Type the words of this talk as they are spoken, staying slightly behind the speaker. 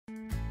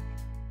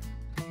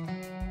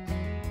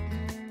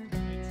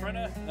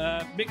owner.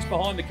 Mick's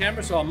behind the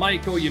camera, so I may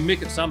call you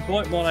Mick at some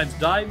point. My name's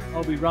Dave.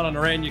 I'll be running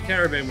around your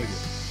caravan with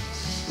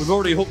you. We've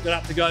already hooked it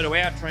up to go to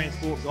our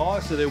transport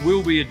guys, so there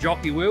will be a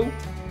jockey wheel,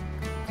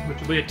 which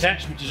will be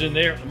attached, which is in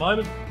there at the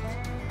moment.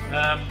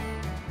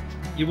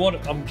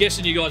 I'm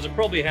guessing you guys have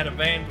probably had a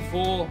van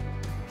before.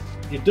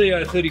 Your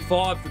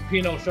DO35 for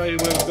pin, I'll show you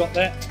where we've got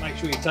that. Make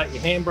sure you take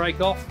your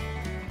handbrake off.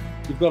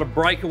 You've got a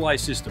breakaway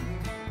system.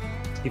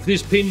 If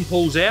this pin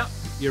pulls out,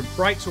 your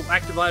brakes will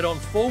activate on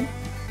full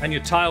and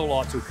your tail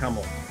lights will come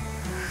on.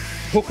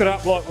 Hook it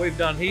up like we've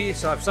done here,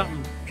 so if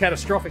something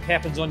catastrophic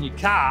happens on your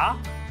car,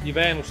 your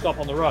van will stop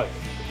on the road.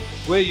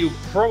 Where you'll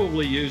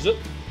probably use it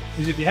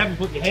is if you haven't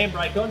put your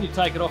handbrake on, you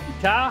take it off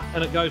your car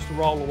and it goes to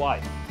roll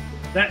away.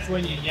 That's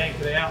when you yank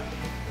it out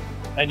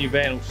and your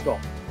van will stop.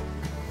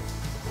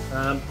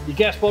 Your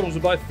gas bottles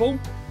are both full,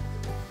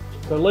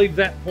 so leave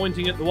that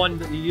pointing at the one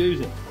that you're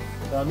using.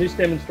 So in this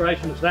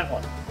demonstration, it's that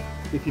one.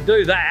 If you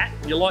do that,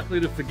 you're likely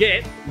to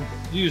forget,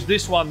 use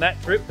this one that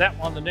trip, that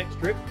one the next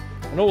trip,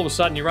 and all of a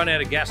sudden you run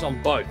out of gas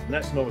on both, and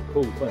that's not a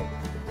cool thing.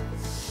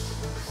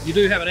 You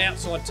do have an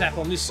outside tap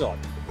on this side.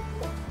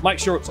 Make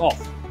sure it's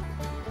off.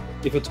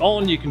 If it's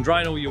on, you can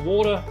drain all your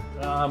water,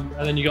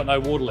 and then you've got no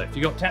water left.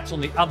 You've got taps on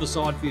the other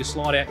side for your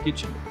slide-out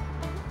kitchen.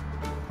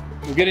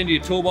 We'll get into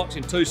your toolbox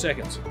in 2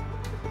 seconds,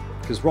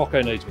 because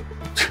Rocco needs me.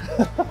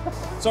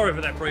 Sorry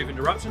for that brief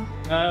interruption.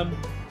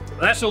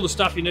 That's all the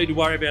stuff you need to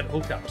worry about at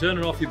hookup.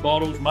 Turning off your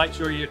bottles, make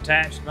sure you're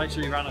attached, make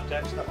sure you're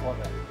unattached, stuff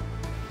like that.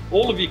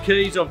 All of your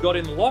keys I've got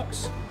in the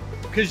locks.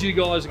 Because you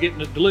guys are getting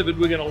it delivered,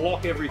 we're going to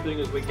lock everything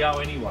as we go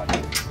anyway.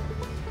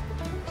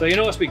 So your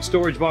nice big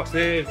storage box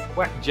there,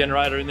 whack a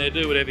generator in there,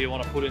 do whatever you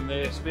want to put in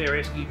there, spare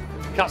esky,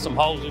 cut some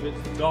holes in it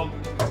for the dog.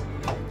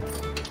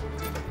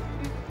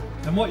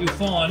 And what you'll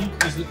find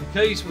is that the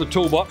keys for the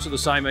toolbox are the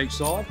same each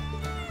side.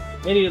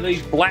 Any of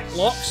these black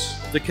locks,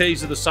 the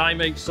keys are the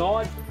same each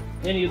side.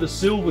 Any of the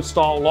silver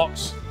style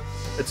locks,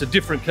 it's a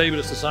different key, but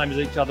it's the same as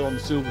each other on the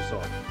silver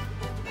side.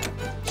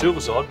 Silver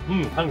side,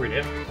 hungry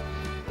now.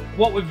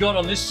 What we've got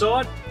on this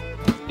side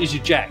is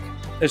your jack.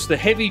 It's the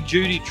heavy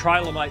duty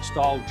trailer mate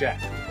style jack.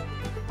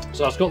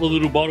 So it's got the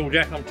little bottle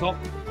jack on top.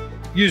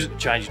 Use it to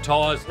change your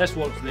tyres, that's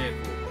what it's there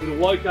for. It'll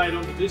locate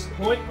onto this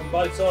point on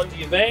both sides of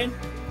your van.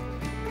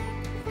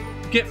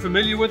 Get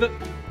familiar with it,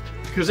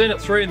 because then at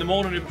 3 in the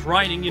morning if it's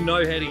raining, you know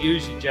how to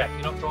use your jack.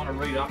 You're not trying to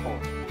read up on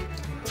it.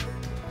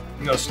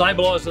 You've got to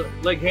stabilise the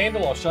leg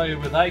handle, I'll show you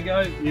where they go.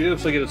 You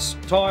also get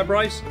a tyre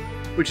brace,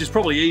 which is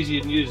probably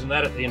easier than using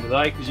that at the end of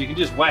the day, because you can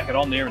just whack it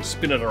on there and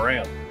spin it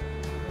around.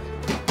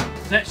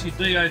 That's your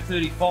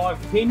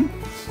DO35 pin,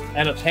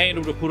 and it's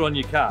handle to put on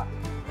your car.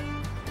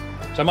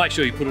 So make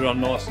sure you put it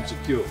on nice and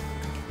secure.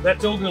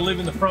 That's all going to live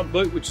in the front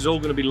boot, which is all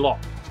going to be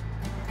locked.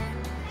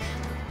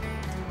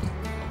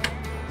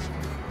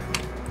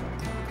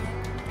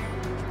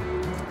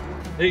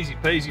 Easy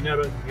peasy, no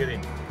problem to get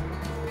in.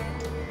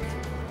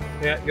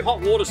 Now, your hot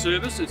water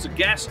service, it's a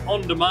gas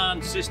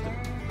on-demand system.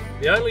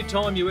 The only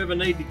time you ever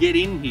need to get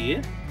in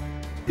here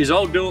is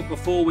I'll do it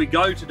before we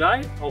go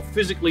today. I'll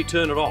physically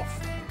turn it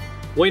off.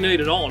 We need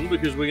it on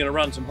because we're going to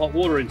run some hot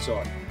water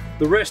inside.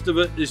 The rest of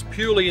it is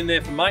purely in there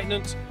for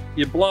maintenance.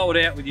 You blow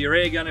it out with your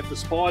air gun if the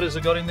spiders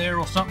have got in there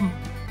or something.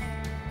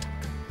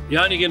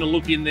 You're only going to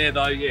look in there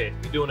though, if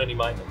you're doing any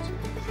maintenance.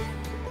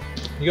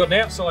 You've got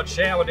an outside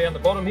shower down the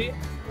bottom here,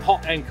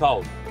 hot and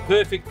cold.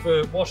 Perfect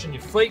for washing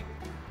your feet,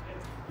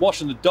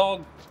 washing the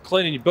dog,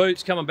 cleaning your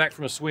boots, coming back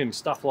from a swim,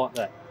 stuff like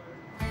that.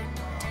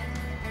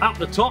 Up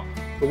the top,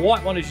 the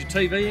white one is your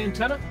TV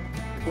antenna,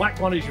 the black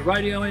one is your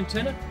radio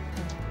antenna,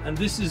 and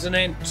this is an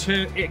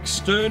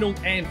external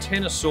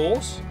antenna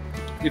source.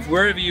 If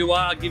wherever you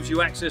are gives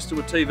you access to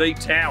a TV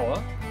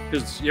tower,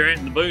 because you're out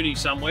in the boonies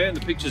somewhere and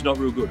the picture's not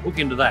real good, hook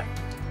into that.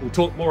 We'll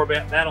talk more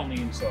about that on the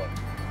inside.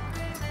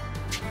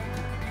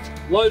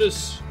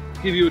 Lotus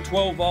give you a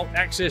 12-volt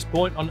access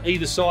point on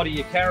either side of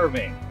your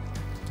caravan,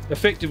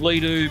 effectively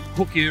to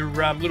hook your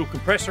little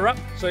compressor up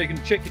so you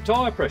can check your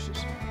tyre pressures.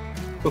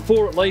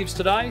 Before it leaves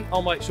today,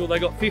 I'll make sure they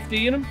got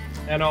 50 in them,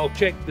 and I'll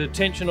check the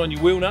tension on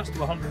your wheel nuts to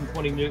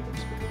 120 newtons.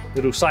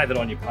 It'll say that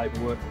on your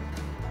paperwork.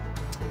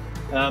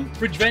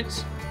 Fridge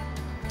vents,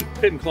 keep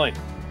them clean.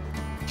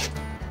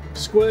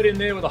 Squirt in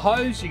there with a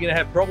hose, you're going to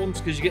have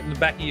problems because you're getting the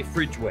back of your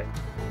fridge wet.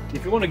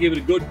 If you want to give it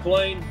a good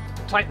clean,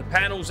 take the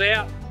panels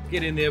out,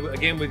 get in there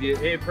again with your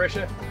air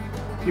pressure,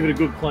 give it a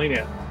good clean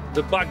out.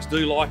 The bugs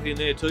do like it in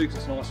there too because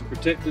it's nice and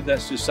protected.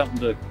 That's just something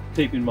to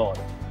keep in mind.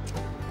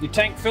 Your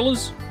tank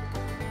fillers,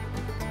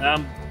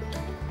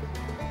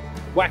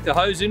 whack the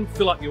hose in,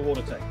 fill up your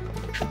water tank.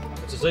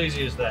 It's as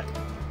easy as that.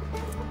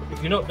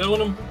 If you're not doing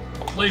them,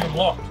 leave them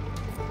locked.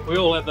 We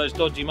all have those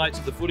dodgy mates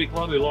at the footy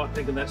club who like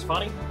thinking that's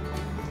funny.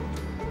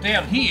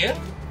 Down here,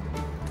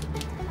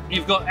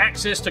 you've got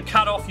access to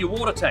cut off your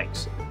water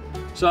tanks.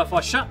 So if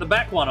I shut the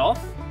back one off,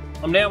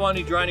 I'm now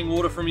only draining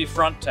water from your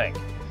front tank.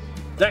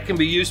 That can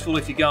be useful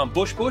if you're going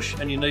bush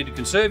and you need to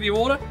conserve your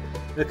water.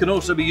 It can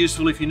also be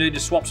useful if you need to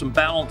swap some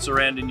balance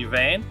around in your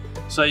van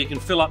so you can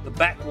fill up the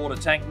back water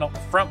tank, not the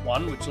front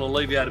one, which will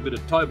alleviate a bit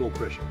of tow ball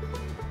pressure.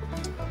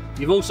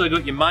 You've also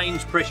got your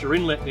mains pressure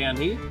inlet down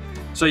here,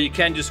 so you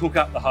can just hook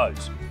up the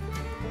hose.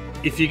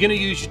 If you're going to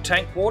use your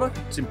tank water,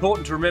 it's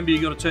important to remember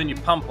you've got to turn your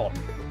pump on.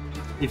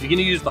 If you're going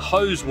to use the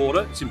hose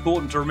water, it's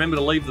important to remember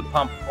to leave the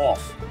pump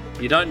off.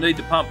 You don't need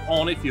the pump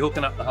on if you're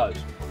hooking up the hose.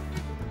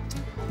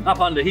 Up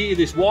under here,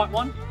 this white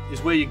one,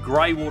 is where your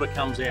grey water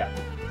comes out.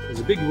 There's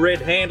a big red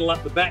handle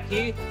up the back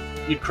here,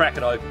 you crack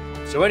it open.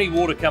 So any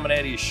water coming out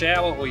of your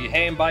shower or your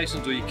hand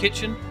basins or your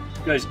kitchen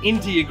goes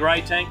into your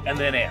grey tank and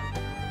then out.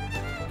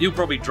 You'll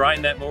probably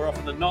drain that more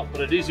often than not, but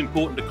it is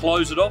important to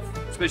close it off,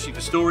 especially for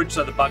storage,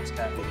 so the bugs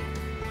can't get in.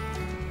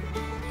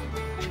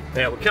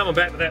 Now we're coming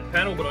back to that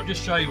panel, but I'll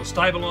just show you a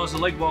stabiliser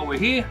leg while we're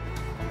here.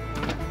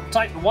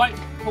 Take the weight,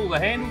 pull the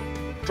handle,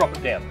 drop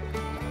it down.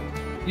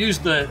 Use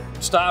the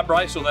star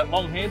brace or that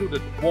long handle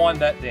to wind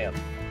that down.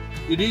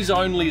 It is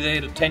only there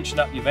to tension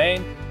up your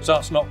van, so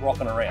it's not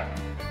rocking around.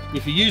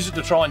 If you use it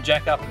to try and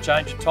jack up and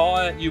change a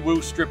tyre, you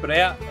will strip it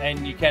out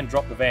and you can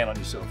drop the van on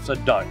yourself, so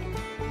don't.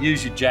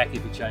 Use your jack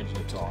if you're changing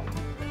a tyre.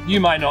 You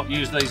may not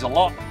use these a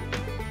lot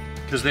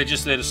because they're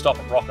just there to stop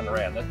it rocking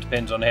around. That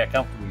depends on how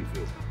comfortable you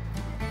feel.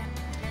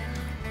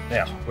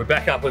 Now, we're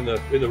back up in the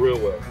real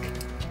world.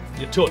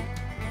 Your toot.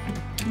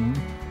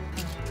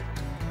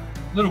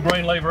 Little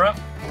green lever up,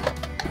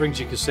 brings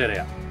your cassette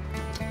out.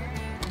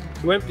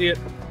 To empty it,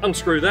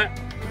 unscrew that,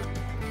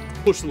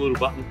 push the little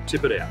button,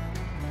 tip it out.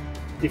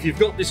 If you've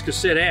got this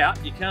cassette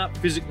out, you can't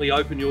physically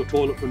open your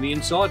toilet from the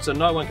inside, so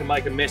no one can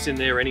make a mess in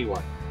there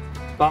anyway.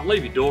 But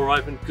leave your door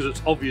open because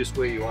it's obvious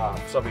where you are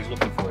if somebody's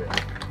looking for you.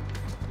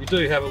 You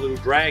do have a little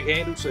drag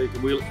handle so you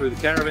can wheel it through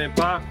the caravan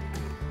park.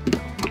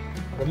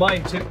 The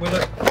main tip with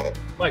it,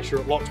 make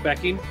sure it locks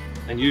back in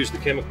and use the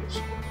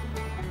chemicals.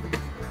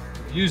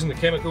 Using the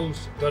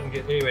chemicals doesn't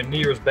get anywhere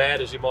near as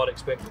bad as you might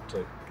expect it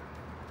to.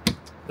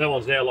 That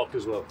one's now locked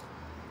as well.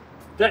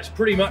 That's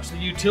pretty much the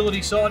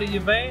utility side of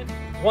your van.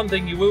 One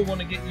thing you will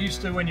want to get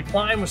used to when you're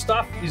playing with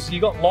stuff is you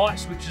got light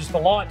switches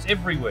for lights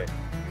everywhere.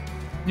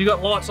 You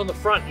got lights on the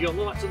front, you got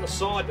lights on the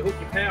side to hook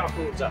your power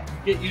cords up.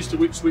 Get used to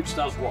which switch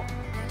does what.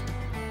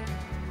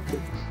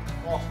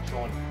 Oh,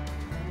 shiny.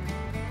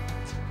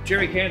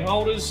 Jerry can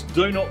holders,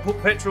 do not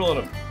put petrol in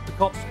them. The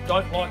cops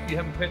don't like you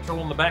having petrol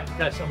on the back in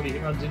case somebody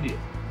runs into you.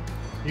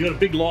 You got a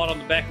big light on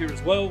the back here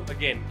as well.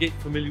 Again, get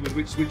familiar with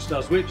which switch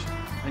does which,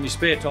 and your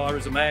spare tyre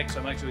is a mag,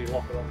 so make sure you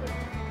lock it on there.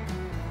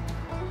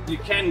 You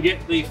can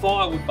get the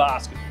firewood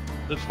basket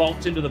that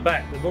bolts into the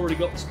back. They've already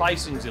got the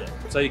spacings in it,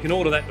 so you can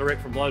order that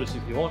direct from Lotus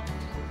if you want.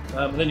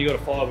 And then you've got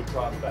a firewood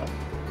tray on the back.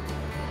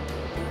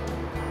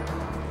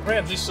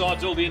 Around this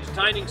side's all the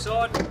entertaining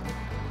side.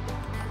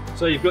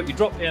 So you've got your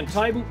drop-down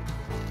table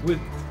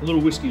with a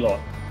little whiskey light.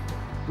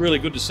 Really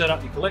good to set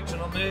up your collection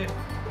on there.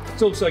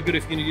 It's also good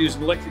if you're going to use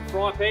an electric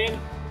fry pan,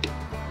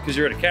 because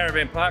you're at a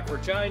caravan park for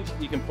a change,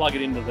 you can plug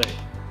it into there.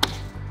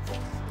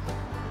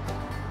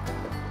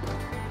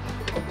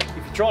 If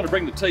you're trying to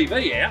bring the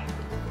TV out,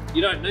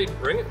 you don't need to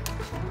bring it.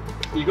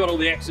 You've got all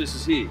the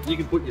accesses here. You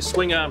can put your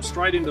swing arm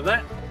straight into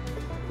that.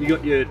 You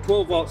got your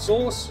 12 volt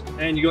source,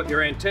 and you got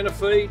your antenna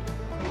feed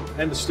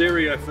and the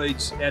stereo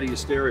feeds out of your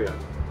stereo.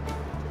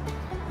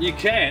 You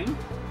can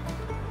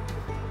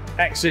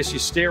access your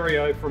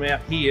stereo from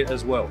out here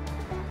as well.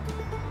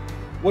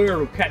 Where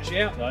it'll catch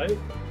out though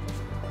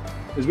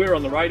is we're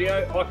on the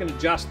radio. I can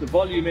adjust the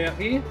volume out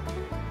here,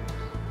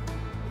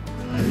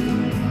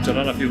 which I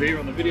don't know if you'll hear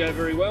on the video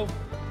very well,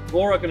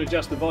 or I can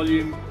adjust the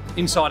volume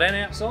inside and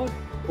outside,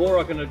 or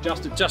I can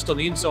adjust it just on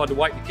the inside to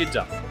wake the kids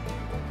up.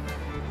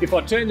 If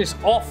I turn this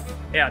off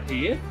out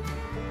here,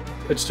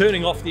 it's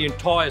turning off the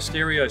entire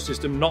stereo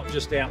system, not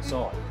just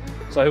outside.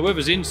 So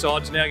whoever's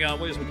inside's now going,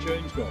 where's my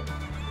tunes gone?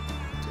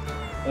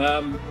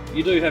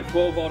 You do have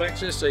 12 volt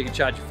access, so you can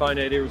charge your phone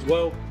out here as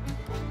well.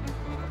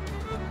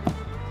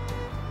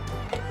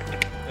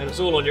 And it's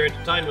all on your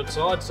entertainment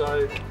side,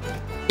 so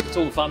it's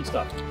all the fun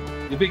stuff.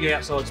 Your big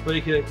outside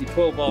speaker, your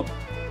 12 volt,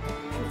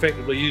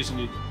 effectively using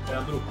your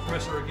little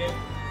compressor again.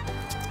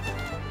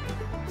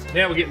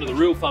 Now we're getting to the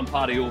real fun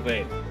part of your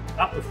van.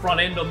 Up the front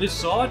end on this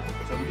side,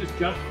 so we'll just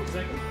jump for a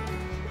second.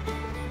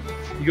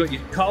 You got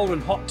your cold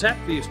and hot tap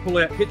for your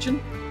pull-out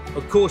kitchen.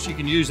 Of course, you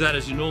can use that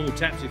as your normal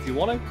taps if you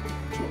want to.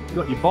 You've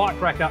got your bike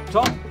rack up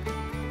top,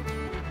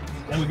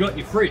 and we've got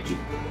your fridge.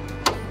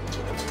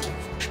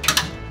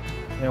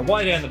 Now,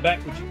 way down the back,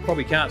 which you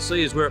probably can't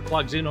see, is where it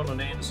plugs in on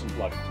an Anderson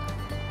plug.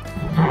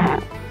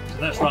 So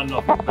that's running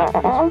off the back.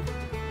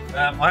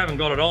 I haven't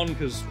got it on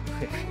because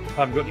I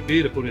haven't got any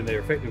beer to put in there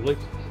effectively,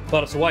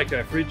 but it's a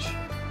Waco fridge.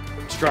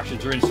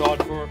 Instructions are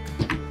inside for it.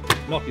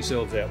 Knock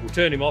yourselves out. We'll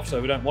turn him off so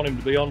we don't want him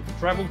to be on for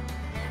travel.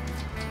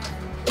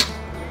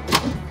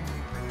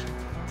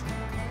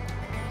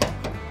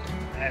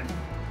 And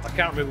I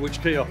can't remember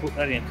which key I put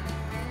that in.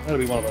 That'll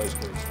be one of those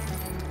keys.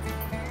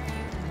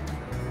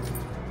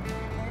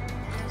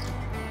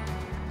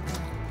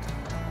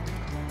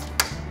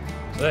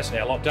 So that's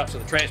now locked up so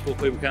the transport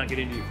people can't get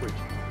into your fridge.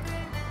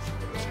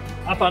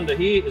 Up under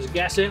here is a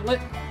gas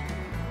outlet,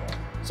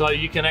 so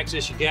you can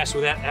access your gas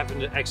without having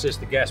to access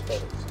the gas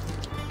bottles.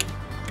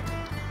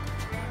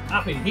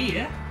 Up in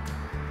here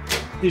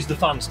is the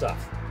fun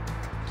stuff.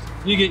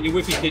 you get your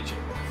whippy kitchen.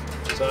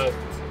 So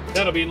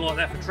that'll be in like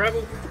that for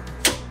travel.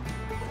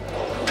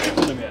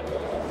 Put them out.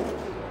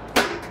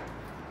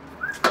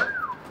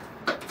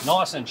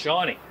 Nice and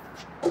shiny.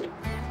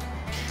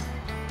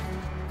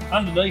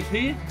 Underneath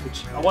here,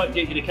 which I won't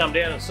get you to come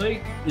down and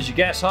see, is your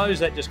gas hose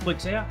that just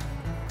clicks out.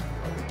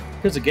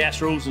 Because of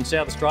gas rules in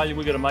South Australia,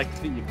 we've got to make it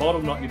fit your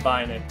bottom, not your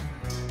bayonet.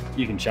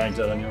 You can change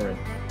that on your end.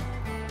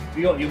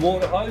 You got your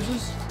water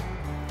hoses.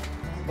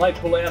 They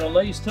pull out on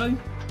these too.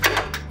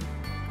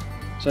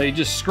 So you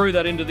just screw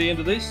that into the end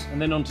of this and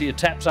then onto your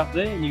taps up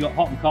there, and you got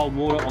hot and cold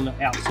water on the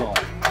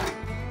outside.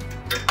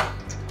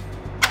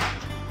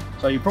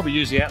 So you probably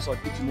use the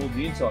outside kitchen more than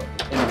the inside at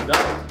the end of the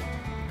day.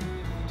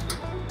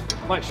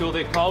 Make sure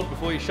they're cold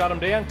before you shut them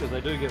down, because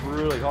they do get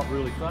really hot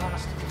really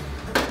fast.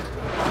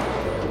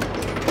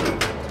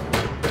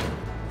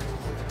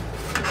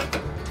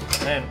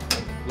 And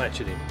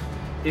latch it in.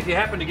 If you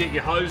happen to get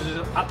your hoses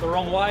up the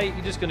wrong way,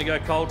 you're just going to go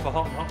cold for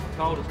hot and hot for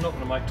cold. It's not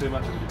going to make too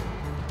much of a difference.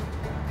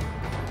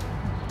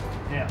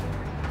 Now,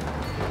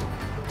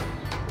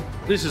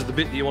 this is the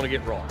bit that you want to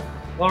get right.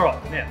 All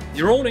right, now,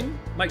 your awning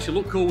makes you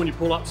look cool when you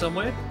pull up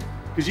somewhere,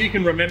 because you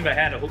can remember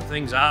how to hook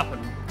things up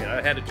and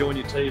how to join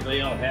your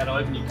TV on, how to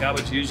open your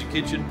cupboards, use your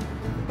kitchen.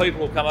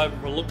 People will come over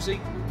for a look-see.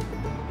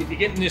 If you're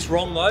getting this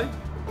wrong though,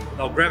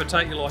 they'll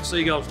gravitate you like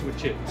seagulls to a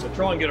chip, so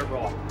try and get it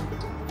right.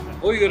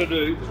 All you got to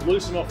do is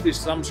loosen off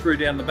this thumb screw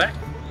down the back.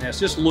 Now it's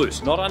just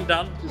loose, not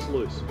undone, just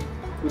loose.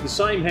 With the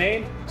same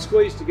hand,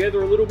 squeeze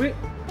together a little bit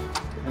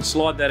and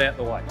slide that out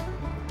the way.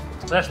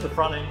 That's the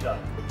front end done.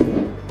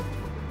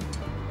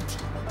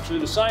 Do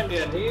the same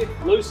down here,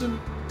 loosen,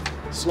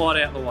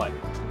 slide out the way.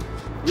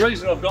 The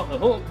reason I've got the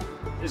hook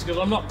is because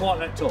I'm not quite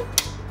that tall.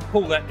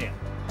 Pull that down.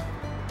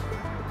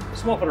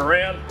 Swap it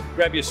around,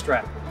 grab your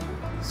strap.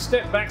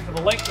 Step back to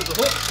the length of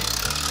the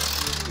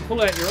hook, and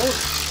pull out your awning.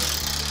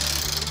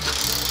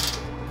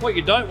 What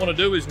you don't want to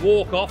do is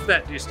walk off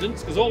that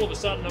distance, because all of a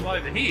sudden I'm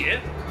over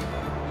here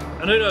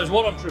and who knows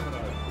what I'm tripping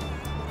over.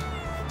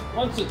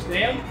 Once it's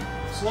down,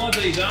 slide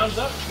these arms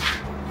up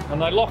and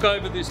they lock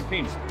over this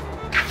pin.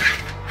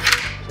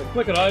 So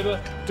flick it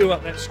over, do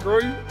up that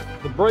screw.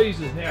 The breeze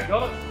has now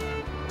got it.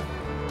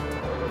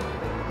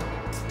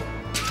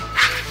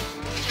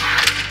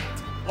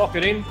 Lock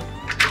it in.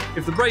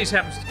 If the breeze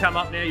happens to come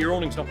up now, your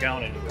awning's not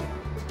going anywhere.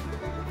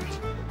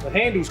 The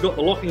handle's got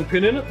the locking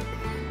pin in it.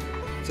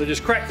 So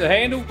just crack the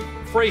handle,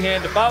 free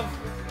hand above,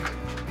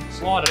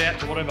 slide it out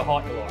to whatever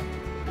height you like.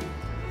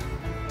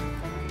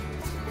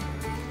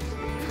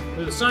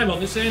 Do the same on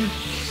this end.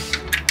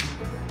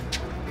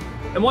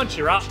 And once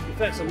you're up, if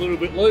that's a little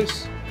bit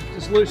loose,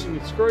 just loosen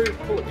the screw,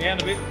 pull it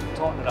down a bit, and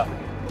tighten it up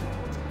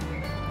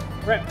again.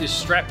 Wrap this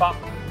strap up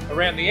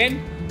around the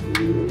end,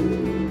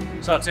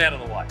 so it's out of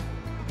the way.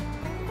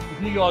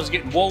 If you guys are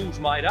getting walls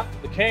made up,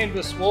 the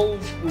canvas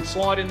walls will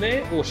slide in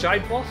there, or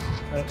shade cloth,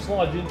 and it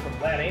slides in from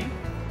that end.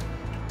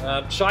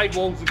 Shade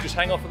walls will just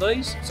hang off of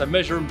these, so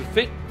measure them to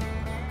fit.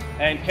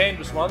 And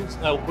canvas ones,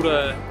 they'll put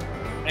a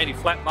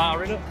anti-flat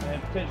bar in it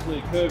and potentially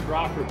a curved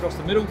rafter across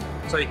the middle,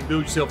 so you can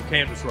build yourself a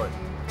canvas roof.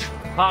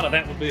 Part of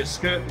that would be a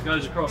skirt that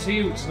goes across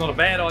here, which is not a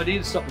bad idea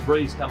to stop the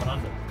breeze coming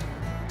under.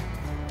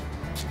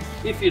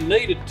 If you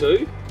needed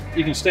to,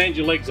 you can stand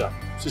your legs up.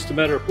 It's just a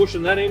matter of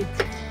pushing that in,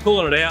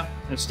 pulling it out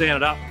and stand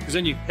it up, because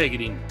then you can peg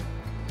it in.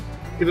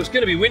 If it's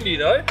going to be windy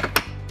though,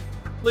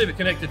 leave it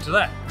connected to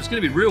that. If it's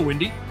going to be real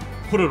windy,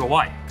 put it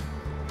away.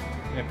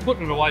 Now,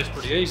 putting it away is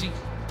pretty easy.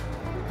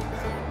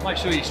 Make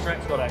sure your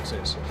strap's got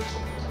access.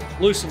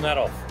 Loosen that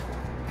off.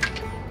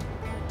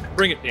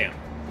 Bring it down.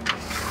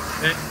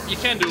 Now, you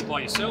can do it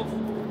by yourself,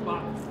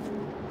 but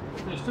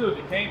if there's two of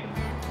you can,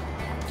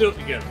 do it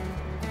together.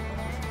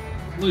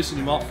 Loosen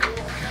him off,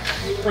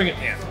 bring it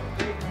down.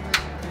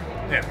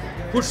 Now,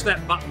 push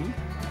that button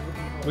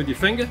with your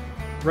finger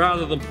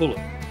rather than pull it.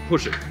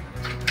 Push it.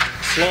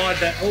 Slide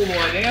that all the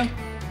way down,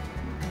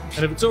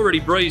 and if it's already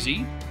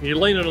breezy, you're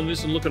leaning on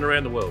this and looking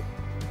around the world.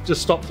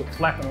 Just stops it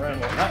flapping around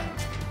like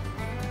that.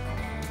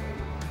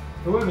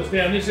 Whoever's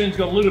down this end's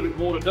got a little bit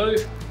more to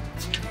do.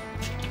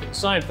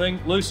 Same thing,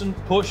 loosen,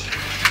 push,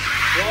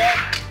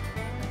 slide.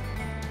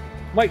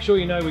 Make sure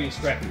you know where your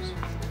strap is.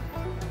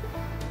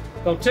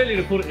 They'll tell you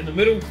to put it in the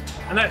middle,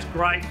 and that's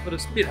great, but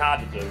it's a bit hard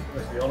to do,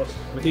 let's be honest.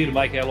 We're here to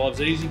make our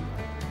lives easy.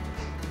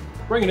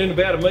 Bring it in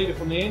about 1 metre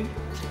from the end,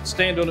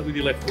 stand on it with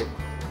your left foot.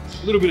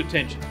 A little bit of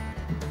tension.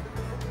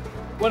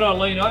 When I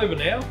lean over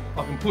now,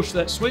 I can push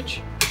that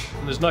switch,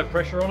 and there's no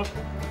pressure on it,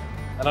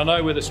 and I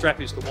know where the strap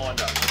is to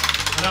wind up.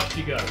 And up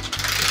you go.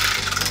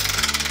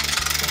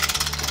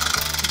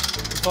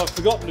 If I've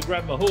forgotten to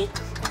grab my hook,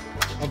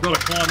 I've got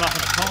to climb up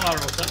in a tyre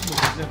or something,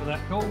 which is never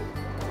that cool.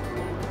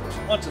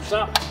 Once it's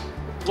up,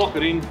 lock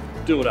it in,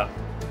 do it up.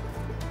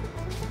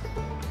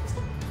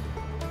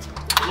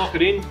 Lock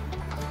it in,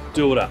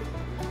 do it up.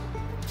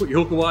 Put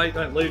your hook away,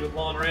 don't leave it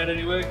lying around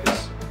anywhere,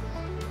 because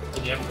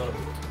then you haven't got a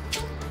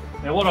hook.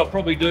 Now what I'll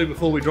probably do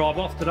before we drive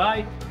off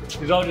today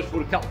is I'll just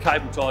put a couple of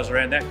cable ties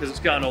around that, because it's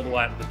going all the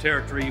way up to the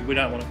territory. We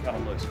don't want it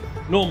coming loose.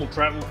 Normal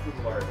travel,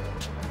 wouldn't worry about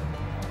it.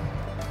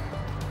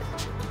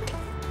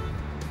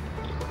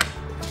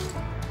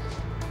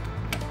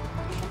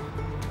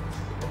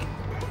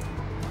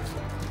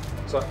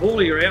 So all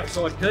of your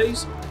outside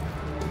keys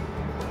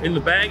in the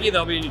baggie,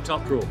 they'll be in your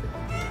top drawer.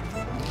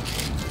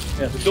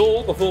 Now the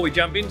door, before we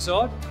jump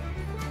inside,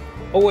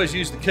 always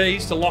use the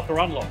keys to lock or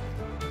unlock.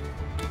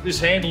 This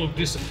handle will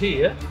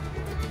disappear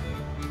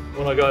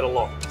when I go to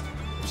lock.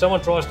 If someone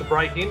tries to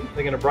break in,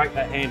 they're going to break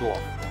that handle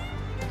off.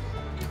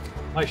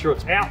 Make sure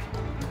it's out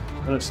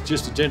and it's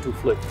just a gentle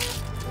flip.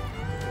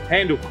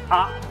 Handle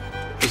up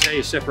is how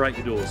you separate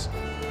your doors.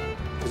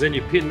 Because then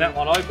you pin that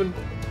one open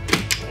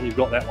and you've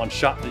got that one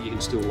shut that you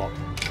can still lock.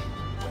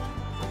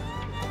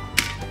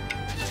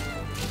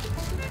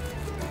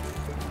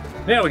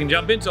 Now we can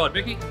jump inside,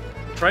 Vicky.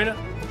 Trainer.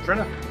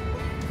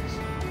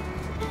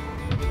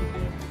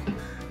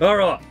 All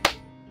right,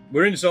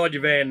 we're inside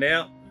your van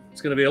now.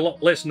 It's going to be a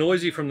lot less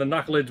noisy from the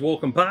knuckleheads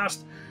walking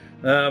past.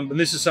 And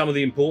this is some of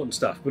the important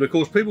stuff. But of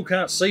course, people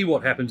can't see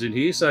what happens in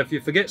here, so if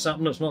you forget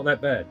something, it's not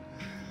that bad.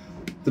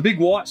 The big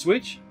white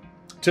switch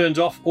turns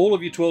off all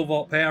of your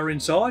 12-volt power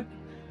inside,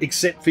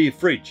 except for your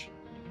fridge.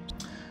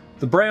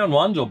 The brown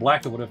ones, or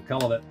black, or whatever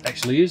colour that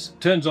actually is,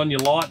 turns on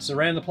your lights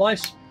around the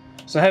place.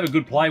 So have a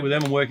good play with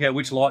them and work out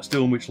which light's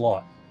doing which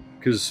light,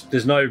 because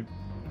there's no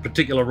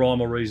particular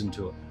rhyme or reason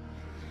to it.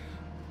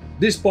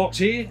 This box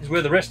here is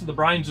where the rest of the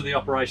brains of the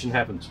operation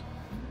happens.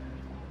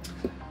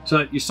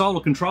 So your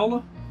solar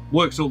controller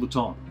works all the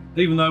time.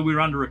 Even though we're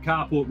under a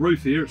carport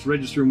roof here, it's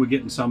registering we're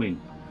getting some in.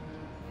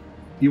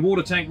 Your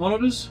water tank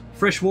monitors,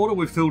 fresh water,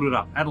 we've filled it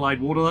up. Adelaide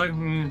water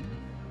though,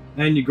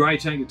 and your grey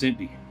tank, it's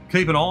empty.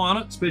 Keep an eye on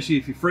it, especially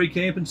if you're free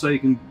camping, so you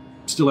can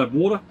still have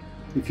water.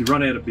 If you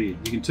run out of beer,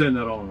 you can turn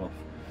that on and off.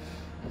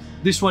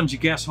 This one's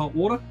your gas hot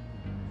water.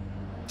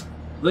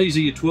 These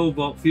are your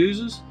 12-volt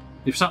fuses.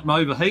 If something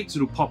overheats,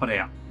 it'll pop it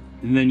out.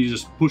 And then you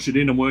just push it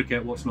in and work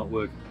out what's not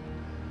working.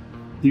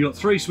 You've got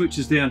 3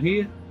 switches down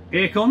here.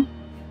 Aircon,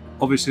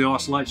 obviously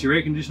isolates your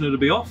air conditioner to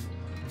be off.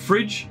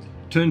 Fridge,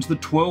 turns the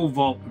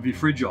 12-volt of your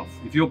fridge off.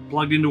 If you're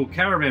plugged into a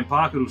caravan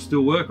park, it'll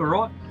still work all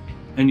right.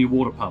 And your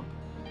water pump.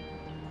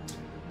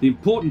 The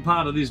important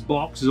part of this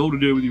box is all to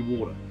do with your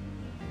water.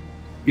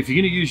 If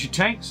you're going to use your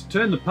tanks,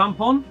 turn the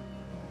pump on.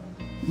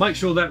 Make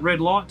sure that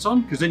red light's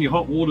on, because then your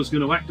hot water's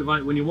going to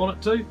activate when you want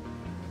it to.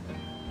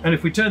 And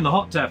if we turn the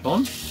hot tap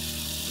on,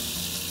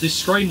 this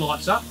screen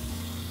lights up.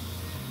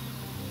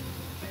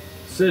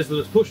 It says that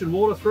it's pushing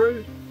water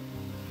through.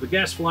 The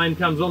gas flame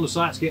comes on to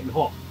say it's getting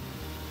hot.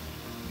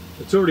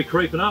 It's already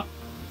creeping up,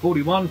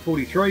 41,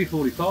 43,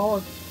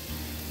 45.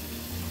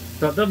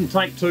 So it doesn't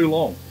take too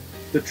long.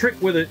 The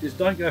trick with it is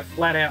don't go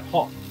flat out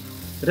hot.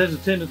 It has a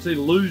tendency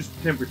to lose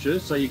temperature,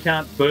 so you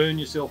can't burn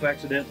yourself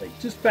accidentally.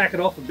 Just back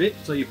it off a bit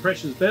so your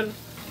pressure's better.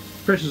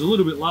 Pressure's a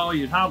little bit lower,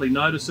 you'd hardly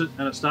notice it,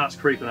 and it starts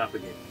creeping up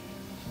again.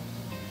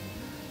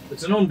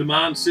 It's an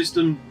on-demand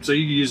system, so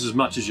you can use as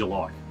much as you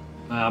like.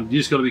 You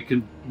just got to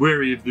be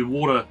wary of the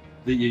water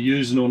that you're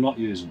using or not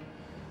using.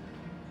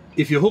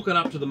 If you're hooking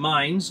up to the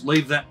mains,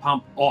 leave that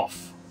pump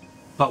off.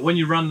 But when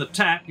you run the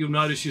tap, you'll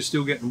notice you're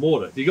still getting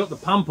water. If you've got the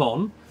pump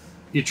on,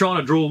 you're trying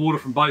to draw water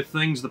from both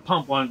things, the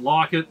pump won't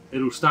like it,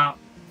 it'll start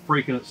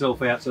freaking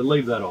itself out, so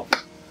leave that off.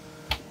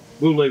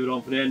 We'll leave it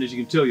on for now, and as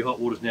you can tell, your hot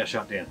water's now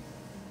shut down.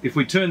 If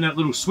we turn that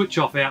little switch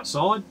off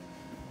outside,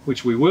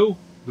 which we will,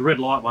 the red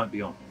light won't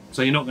be on.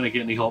 So you're not going to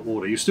get any hot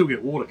water. You'll still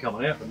get water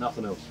coming out, but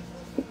nothing else.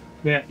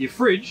 Now, your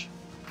fridge,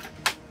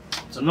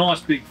 it's a nice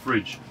big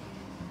fridge.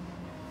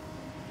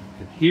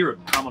 You can hear it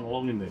coming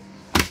along in there.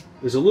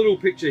 There's a little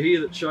picture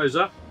here that shows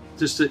up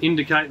just to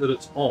indicate that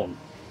it's on.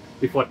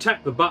 If I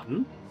tap the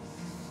button,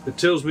 it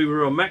tells me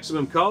we're on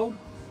maximum cold,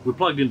 we're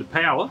plugged into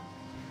power,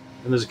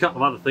 and there's a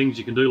couple of other things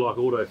you can do like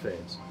auto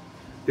fans.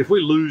 If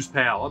we lose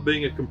power,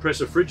 being a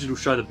compressor fridge, it'll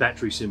show the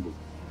battery symbol.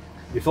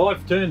 If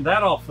I've turned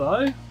that off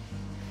though,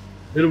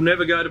 it'll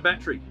never go to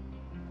battery.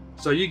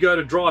 So you go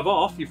to drive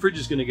off, your fridge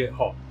is going to get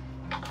hot.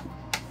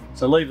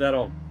 So leave that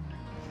on.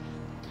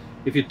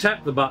 If you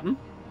tap the button,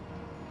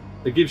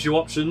 it gives you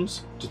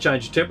options to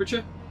change your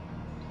temperature,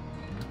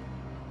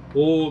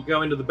 or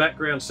go into the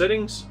background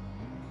settings,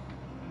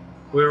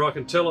 where I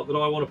can tell it that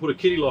I want to put a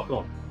kitty lock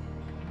on,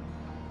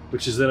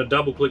 which is then a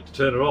double click to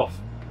turn it off.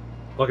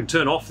 I can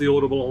turn off the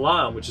audible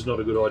alarm, which is not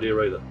a good idea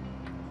either.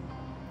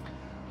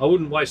 I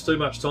wouldn't waste too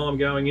much time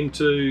going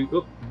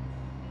into,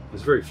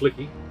 it's very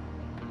flicky,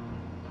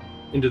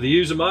 into the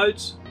user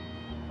modes,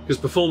 because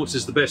performance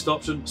is the best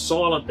option.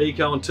 Silent,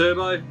 eco and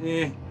turbo.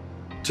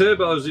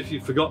 Turbo is if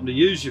you've forgotten to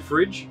use your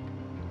fridge.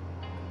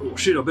 Oh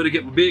shit, I better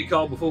get my beer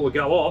cold before we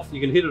go off.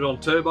 You can hit it on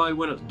turbo.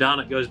 When it's done,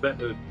 it goes back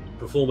to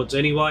performance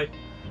anyway.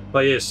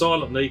 But yeah,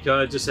 silent and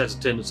eco just has a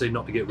tendency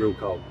not to get real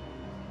cold.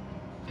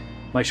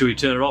 Make sure you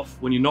turn it off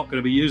when you're not going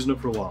to be using it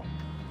for a while.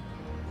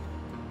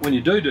 When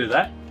you do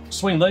that,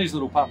 swing these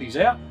little puppies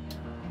out,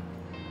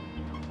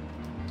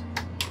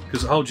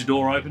 because it holds your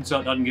door open so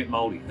it doesn't get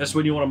mouldy. That's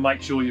when you want to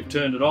make sure you've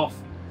turned it off,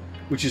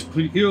 which is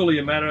purely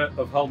a matter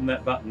of holding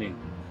that button in.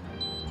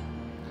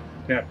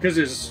 Now, because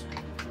there's,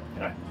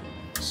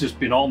 it's just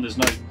been on, there's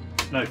no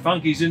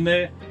funkies in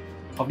there.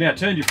 I've now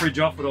turned your fridge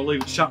off, but I'll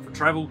leave it shut for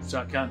travel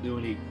so it can't do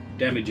any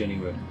damage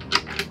anywhere.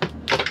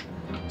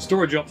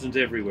 Storage options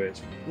everywhere.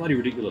 It's bloody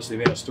ridiculous the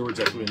amount of storage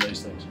they put in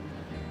these things.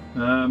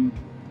 All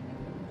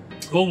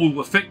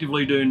we'll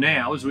effectively do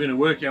now is we're going to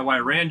work our way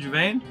around your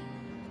van,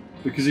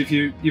 because if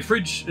your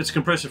fridge, it's a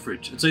compressor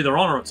fridge, it's either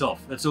on or it's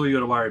off. That's all you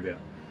got to worry about.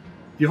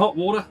 Your hot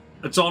water,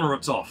 it's on or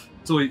it's off.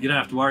 That's all, you don't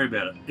have to worry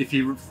about it. If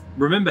you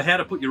remember how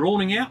to put your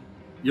awning out,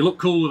 you look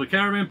cool at a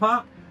caravan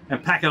park,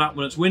 and pack it up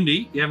when it's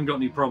windy, you haven't got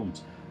any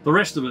problems. The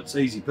rest of it's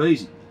easy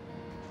peasy.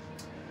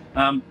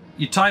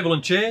 Your table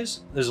and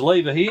chairs, there's a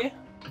lever here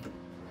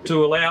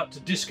to allow it to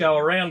disco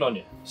around on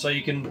you. So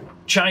you can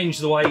change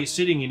the way you're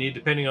sitting in here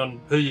depending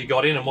on who you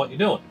got in and what you're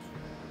doing.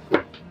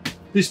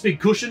 This big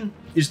cushion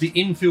is the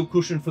infill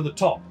cushion for the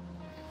top.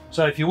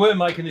 So if you were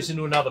making this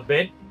into another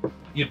bed,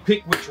 you'd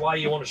pick which way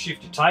you want to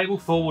shift your table,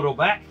 forward or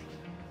back,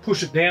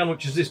 push it down,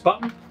 which is this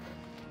button.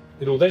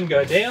 It'll then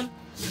go down.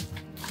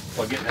 If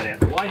I get that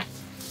out of the way.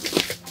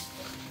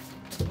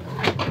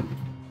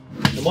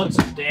 And once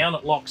it's down,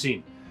 it locks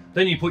in.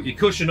 Then you put your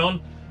cushion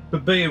on,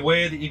 but be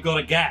aware that you've got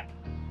a gap.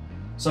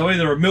 So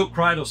either a milk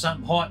crate or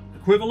something height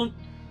equivalent,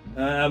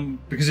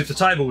 because if the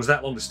table was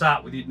that long to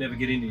start with, you'd never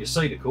get into your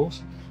seat, of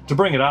course. To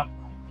bring it up,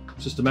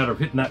 it's just a matter of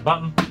hitting that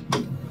button,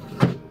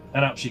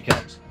 and up she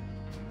comes.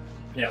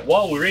 Now,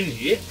 while we're in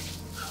here,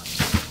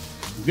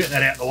 we'll get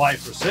that out of the way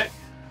for a sec.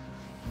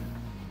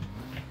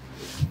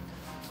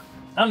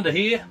 Under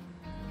here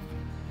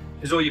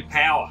is all your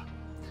power.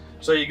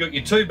 So you've got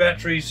your 2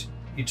 batteries,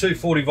 your 2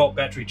 40-volt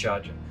battery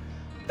charger.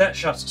 That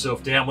shuts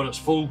itself down when it's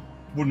full.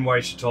 Wouldn't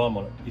waste your time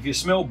on it. If you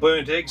smell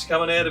burnt eggs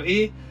coming out of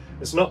here,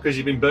 it's not because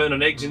you've been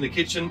burning eggs in the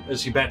kitchen,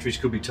 as your batteries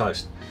could be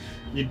toast.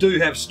 You do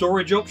have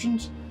storage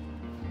options,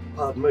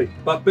 pardon me,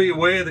 but be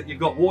aware that you've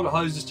got water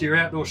hoses to your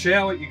outdoor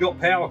shower, you've got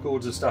power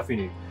cords and stuff in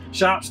here.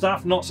 Sharp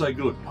stuff, not so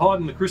good.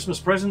 Hiding the Christmas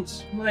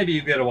presents, maybe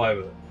you get away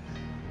with it.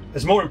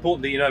 It's more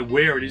important that you know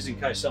where it is in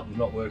case something's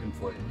not working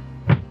for you.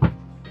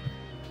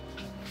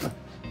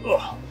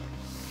 Oh.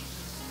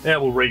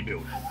 Now we'll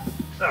rebuild.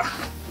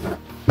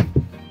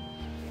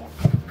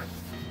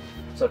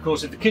 So of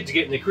course, if the kids are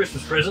getting their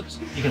Christmas presents,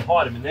 you can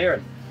hide them in there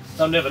and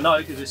they'll never know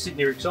because they're sitting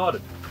here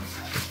excited.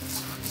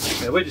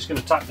 Now we're just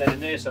going to tuck that in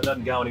there so it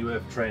doesn't go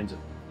anywhere for transit.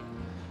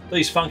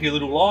 These funky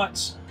little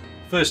lights,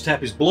 first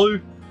tap is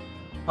blue,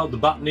 hold the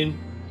button in,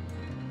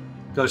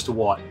 goes to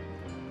white.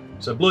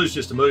 So blue's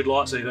just a mood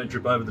light so you don't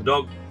trip over the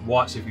dog,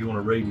 white's if you want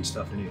to read and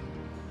stuff in here.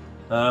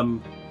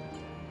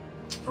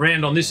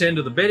 Around on this end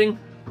of the bedding,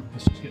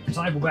 let's just get the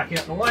table back out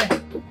of the way.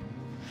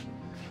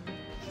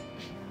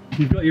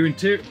 You've got your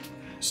interior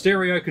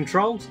stereo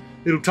controls.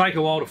 It'll take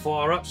a while to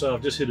fire up, so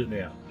I've just hit it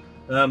now.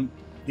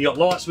 You got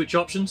light switch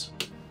options.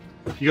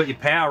 You got your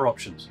power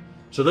options.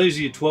 So these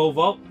are your 12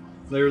 volt.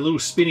 They're a little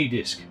spinny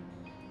disc.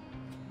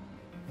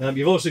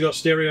 You've also got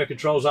stereo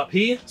controls up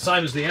here,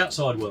 same as the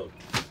outside world.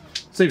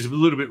 Seems a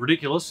little bit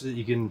ridiculous that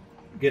you can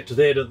get to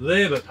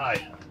there, but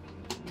hey,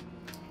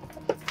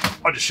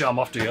 I just show them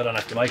off to you. I don't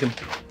have to make them.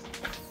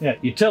 Now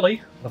your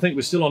telly, I think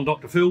we're still on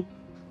Dr. Phil.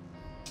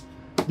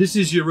 This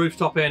is your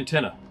rooftop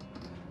antenna.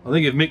 I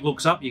think if Mick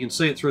looks up, you can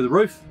see it through the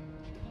roof.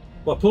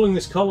 By pulling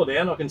this collar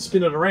down, I can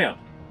spin it around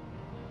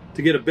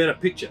to get a better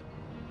picture.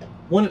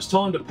 When it's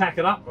time to pack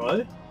it up,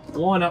 though,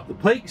 line up the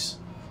peaks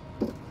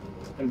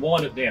and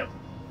wind it down.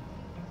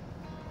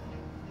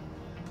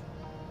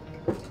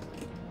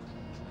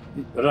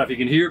 I don't know if you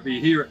can hear it, but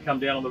you hear it come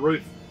down on the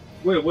roof.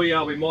 Where we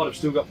are, we might have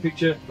still got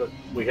picture, but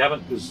we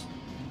haven't because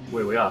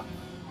where we are.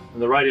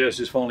 And the radio's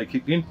just finally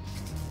kicked in.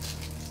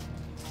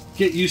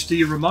 Get used to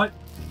your remote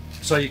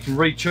so you can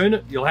retune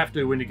it. You'll have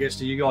to when it gets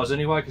to you guys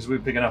anyway, because we're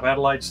picking up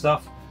Adelaide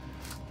stuff.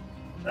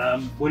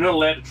 We're not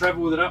allowed to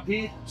travel with it up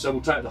here, so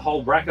we'll take the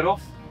whole bracket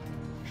off.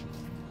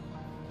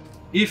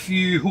 If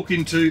you hook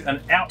into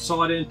an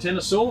outside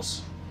antenna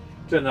source,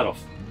 turn that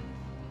off.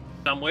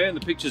 Somewhere and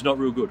the picture's not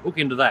real good, hook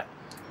into that.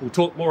 We'll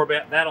talk more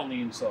about that on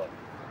the inside.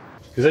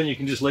 Because then you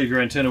can just leave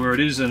your antenna where it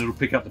is and it'll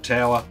pick up the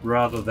tower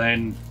rather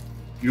than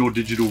your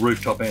digital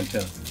rooftop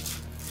antenna.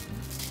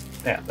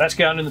 Now, that's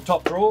going in the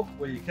top drawer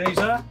where your keys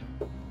are.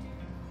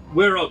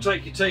 Where I'll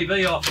take your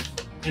TV off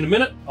in a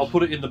minute, I'll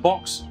put it in the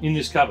box in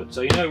this cupboard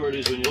so you know where it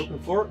is when you're looking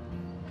for it.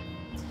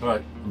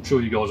 Alright, I'm sure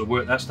you guys will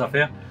work that stuff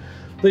out.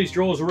 These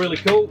drawers are really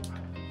cool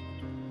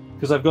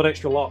because they've got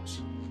extra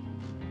locks.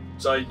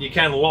 So you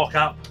can lock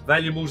up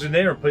valuables in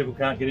there and people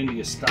can't get into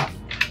your stuff.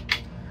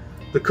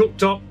 The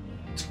cooktop,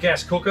 it's a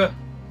gas cooker.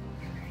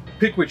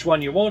 Pick which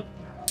one you want,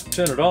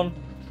 turn it on,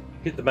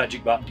 hit the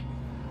magic button.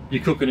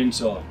 You're cooking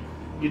inside.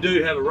 You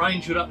do have a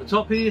range hood up the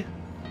top here.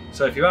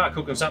 So if you are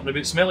cooking something a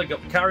bit smelly,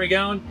 got the curry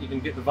going, you can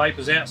get the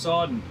vapours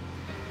outside and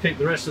keep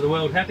the rest of the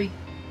world happy.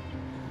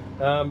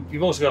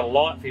 You've also got a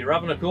light for your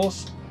oven, of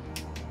course.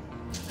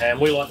 And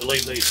we like to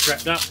leave these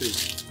strapped up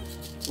because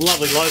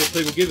lovely Lotus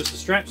people give us the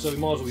straps, so we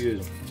might as well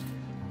use them.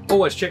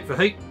 Always check for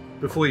heat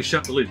before you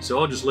shut the lid. So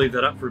I'll just leave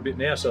that up for a bit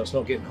now so it's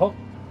not getting hot.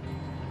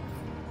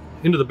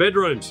 Into the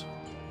bedrooms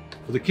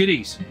for the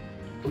kiddies.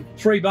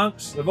 3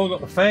 bunks, they've all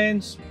got the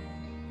fans.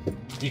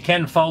 You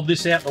can fold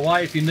this out the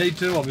way if you need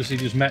to, obviously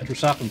just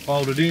mattress up and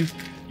fold it in,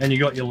 and you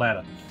got your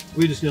ladder.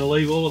 We're just going to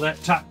leave all of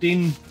that tucked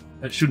in.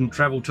 It shouldn't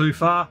travel too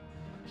far.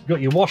 You've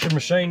got your washing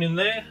machine in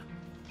there.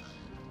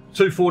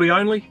 240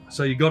 only,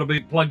 so you've got to be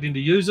plugged in to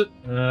use it.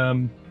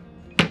 And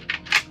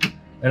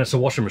it's a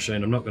washing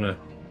machine. I'm not going to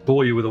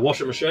bore you with a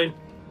washing machine.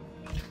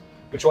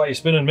 Which way are you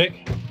spinning,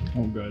 Mick?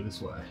 I'll go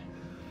this way.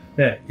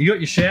 Yeah, you got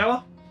your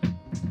shower.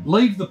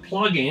 Leave the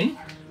plug in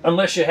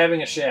unless you're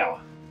having a shower.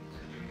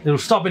 It'll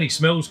stop any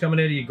smells coming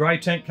out of your grey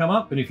tank come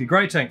up, and if your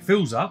grey tank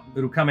fills up,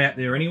 it'll come out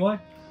there anyway.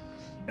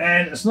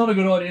 And it's not a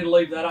good idea to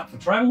leave that up for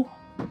travel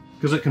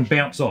because it can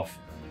bounce off.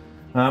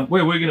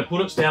 Where we're going to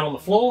put it's down on the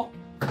floor,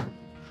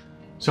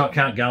 so it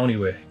can't go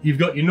anywhere. You've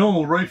got your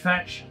normal roof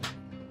hatch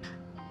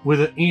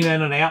with an in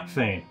and an out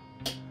fan.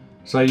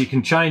 So you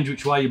can change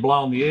which way you're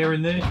blowing the air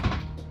in there.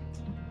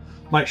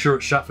 Make sure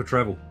it's shut for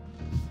travel.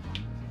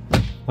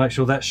 Make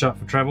sure that's shut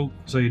for travel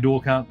so your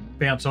door can't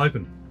bounce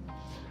open.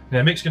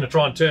 Now Mick's going to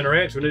try and turn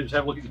around, so we need to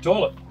have a look at your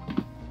toilet.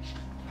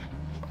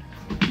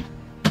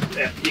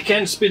 Now you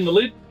can spin the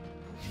lid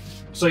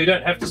so you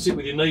don't have to sit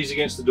with your knees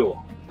against the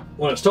door.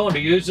 When it's time to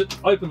use it,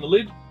 open the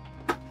lid,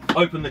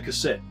 open the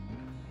cassette.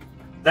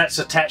 That's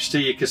attached to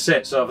your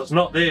cassette, so if it's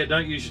not there,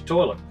 don't use your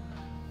toilet.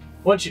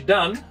 Once you're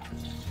done,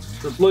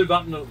 the blue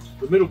button,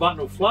 the middle button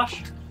will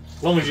flush,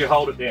 as long as you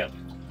hold it down.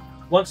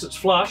 Once it's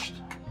flushed,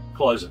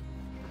 close it.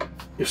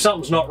 If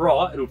something's not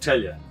right, it'll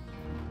tell you.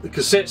 The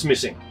cassette's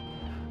missing.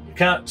 You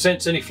can't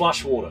sense any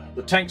flush water.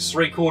 The tank's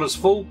 3/4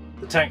 full,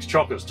 the tank's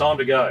chock, it's time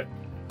to go.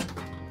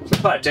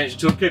 So pay attention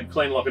to it, keep it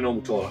clean like a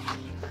normal toilet.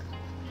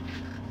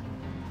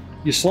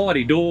 Your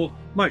slidey door,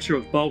 make sure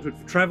it's bolted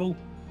for travel.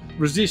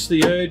 Resist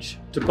the urge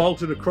to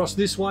bolt it across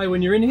this way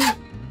when you're in here.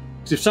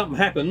 Because if something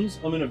happens,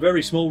 I'm in a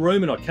very small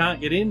room and I can't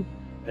get in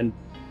and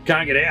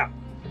can't get out.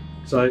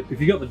 So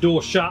if you've got the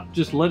door shut,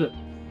 just let it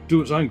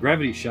do its own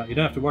gravity shut. You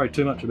don't have to worry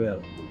too much about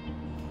it.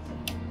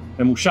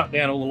 And we'll shut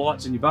down all the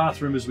lights in your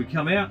bathroom as we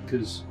come out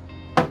because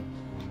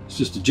it's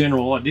just a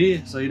general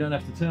idea, so you don't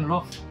have to turn it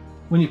off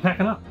when you're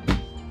packing up.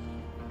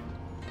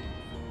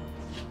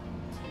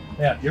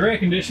 Now, your air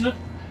conditioner,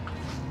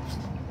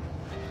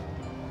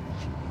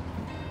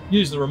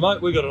 use the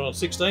remote. We've got it on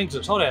 16 because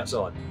it's hot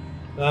outside.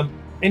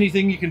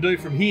 Anything you can do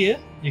from here,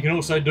 you can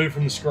also do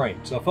from the screen.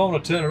 So if I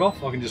want to turn it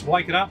off, I can just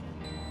wake it up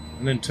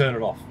and then turn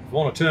it off. If I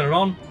want to turn it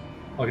on,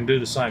 I can do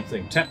the same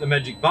thing. Tap the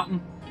magic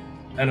button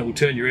and it will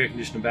turn your air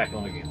conditioner back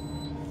on again.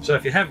 So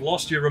if you have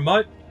lost your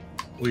remote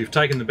or you've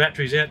taken the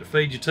batteries out to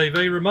feed your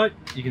TV remote,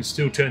 you can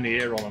still turn the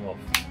air on and off.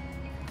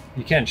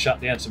 You can shut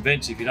down some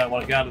vents if you don't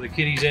want to go to the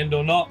kiddies end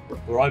or not,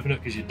 or open it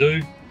because you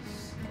do.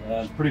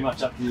 Pretty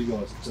much up to you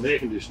guys. It's an air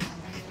conditioner.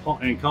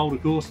 Hot and cold,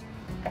 of course.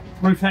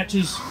 Roof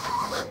hatches.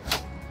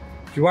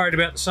 If you're worried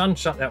about the sun,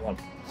 shut that one.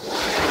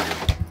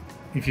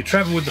 If you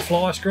travel with the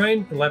fly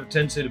screen, it'll have a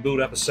tendency to build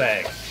up a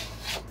sag.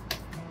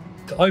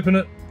 To open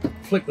it,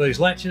 flick these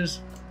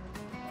latches,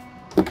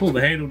 pull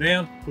the handle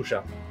down, push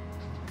up.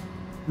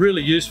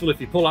 Really useful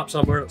if you pull up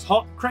somewhere it's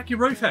hot, crack your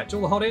roof hatch,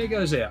 all the hot air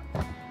goes out.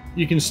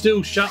 You can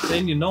still shut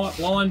then your night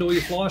blind or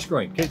your fly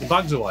screen, keep the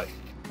bugs away.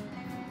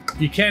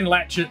 You can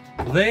latch it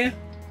there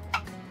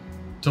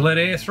to let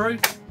air through,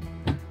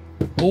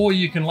 or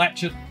you can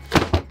latch it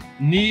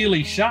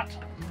nearly shut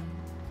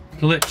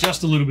to let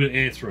just a little bit of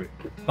air through,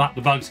 but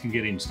the bugs can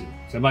get in still.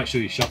 So make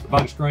sure you shut the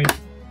bug screen.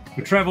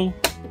 For travel,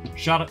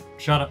 shut it,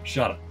 shut it,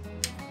 shut it.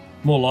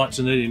 More lights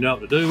than you know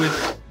what to do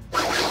with.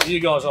 You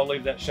guys, I'll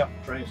leave that shut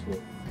for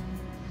transport.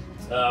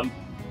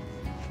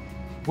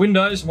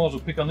 Windows, might as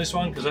well pick on this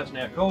one because that's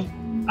now cool.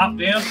 Up,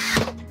 down.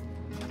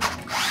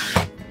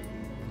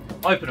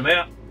 Open them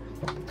out.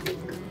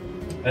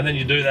 And then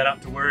you do that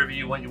up to wherever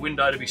you want your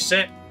window to be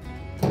set.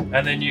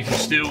 And then you can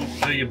still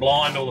do your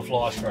blind or the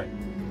fly screen.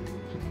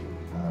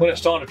 When it's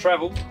time to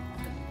travel,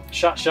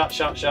 shut, shut,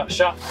 shut, shut,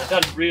 shut. It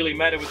doesn't really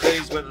matter with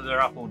these whether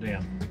they're up or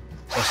down.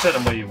 So set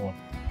them where you want.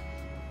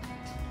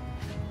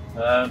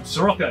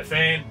 Sirocco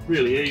fan,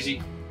 really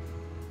easy.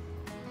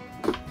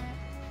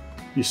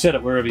 You set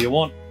it wherever you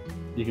want.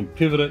 You can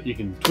pivot it, you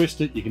can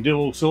twist it, you can do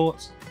all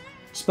sorts.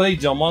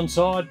 Speeds on one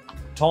side,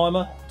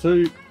 timer,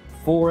 2,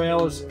 4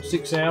 hours,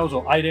 6 hours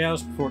or 8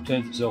 hours before it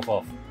turns itself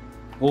off.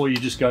 Or you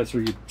just go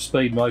through your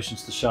speed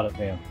motions to shut it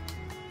down.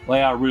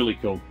 They are really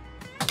cool.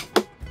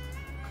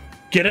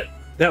 Get it?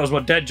 That was my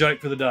dad joke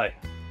for the day.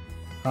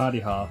 Hardy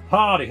ha.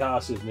 Hardy ha,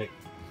 says Nick.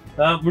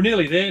 We're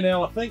nearly there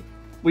now, I think.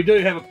 We do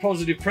have a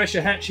positive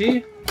pressure hatch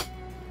here.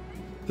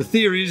 The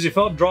theory is if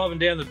I'm driving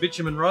down the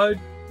bitumen road,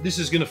 this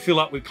is going to fill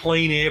up with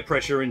clean air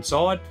pressure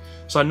inside,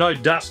 so no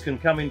dust can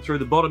come in through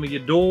the bottom of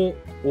your door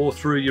or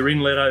through your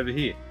inlet over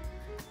here.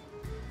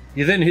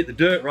 You then hit the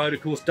dirt road,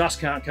 of course dust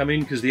can't come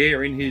in because the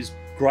air in here is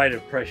greater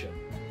pressure.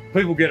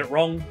 People get it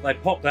wrong, they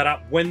pop that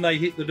up when they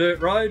hit the dirt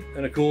road,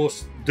 and of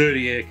course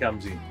dirty air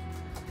comes in.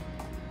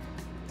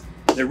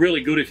 They're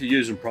really good if you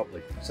use them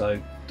properly,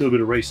 so do a bit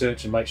of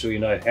research and make sure you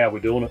know how we're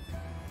doing it.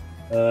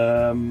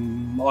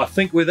 I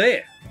think we're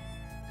there.